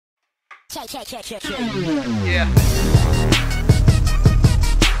Yeah.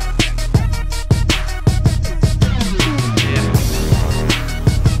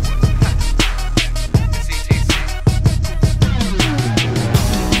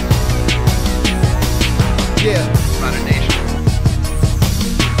 Yeah. Modern Nation.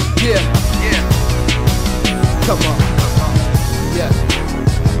 Yeah. Yeah. Come on. Yeah.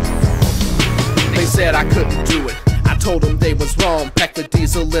 They said I couldn't do it. I told them they was wrong. Pack the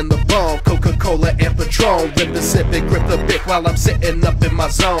diesel in the bomb, Coca-Cola and Patron. Rip the sip and grip the bic while I'm sitting up in my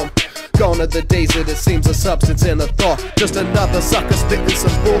zone. Gone are the days that it seems a substance and a thought. Just another sucker spitting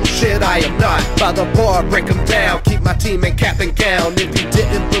some bullshit. I am not by the bar, break them down. Keep my team in cap and gown. If you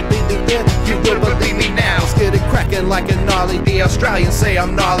didn't believe me then, you will believe me now. Let's get it cracking like a gnarly. The Australians say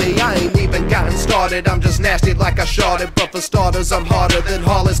I'm gnarly. I ain't even gotten started. I'm just nasty like I sharded. But for starters, I'm harder than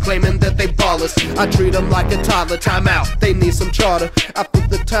haulers claiming that they ballers. I treat them like a toddler. Time out, they need some charter. I put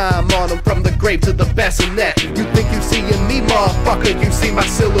the time on them from the grave to the bassinet. You think you seeing me, motherfucker? You see my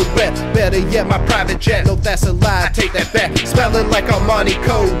silhouette. Better yet, my private jet. No, that's a lie, take that back. Smelling like Armani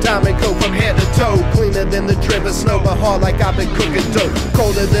Code, diamond coat from head to toe. Cleaner than the driven snow, but hard like I've been cooking dope.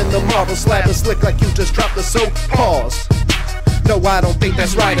 Colder than the marble slab, and slick like you just dropped the soap. Pause. No, I don't think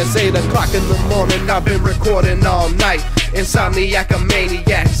that's right. It's 8 o'clock in the morning, I've been recording all night. Insomniac, a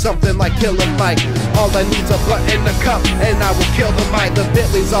maniac, something like Killer Mike. All I need's a blunt in the cup, and I will kill the mic. The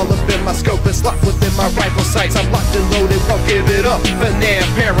Bentley's all up in my scope, it's locked within my rifle sights. I'm locked and loaded, won't give it up. Banana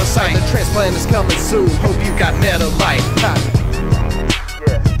parasite, the transplant is coming soon. Hope you got Metalite. Ha.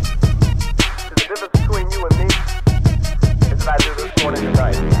 Yeah. The difference between you and me is that I do this morning and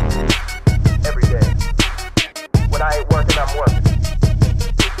night. Every day. When I ain't working, I'm working.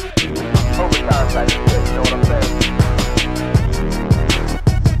 Overtime type of shit, you know what I'm saying?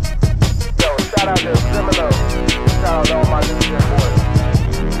 Yo, shout out to Semino. Shout out to all my new boys.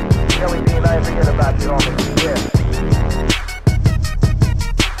 Kelly Dean, I ain't forget about you, homie. Yeah.